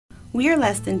We are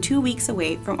less than 2 weeks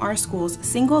away from our school's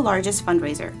single largest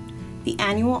fundraiser, the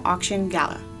annual auction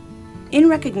Gala. In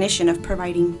recognition of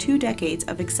providing 2 decades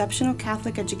of exceptional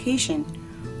Catholic education,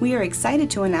 we are excited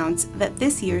to announce that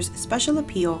this year's special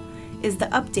appeal is the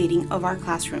updating of our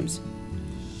classrooms.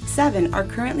 7 are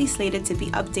currently slated to be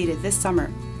updated this summer,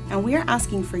 and we are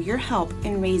asking for your help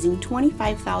in raising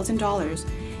 $25,000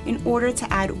 in order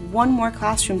to add 1 more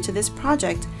classroom to this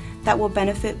project that will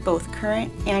benefit both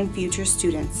current and future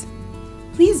students.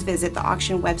 Please visit the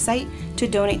auction website to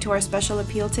donate to our special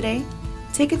appeal today.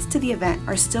 Tickets to the event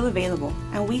are still available,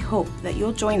 and we hope that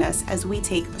you'll join us as we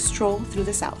take a stroll through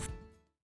the South.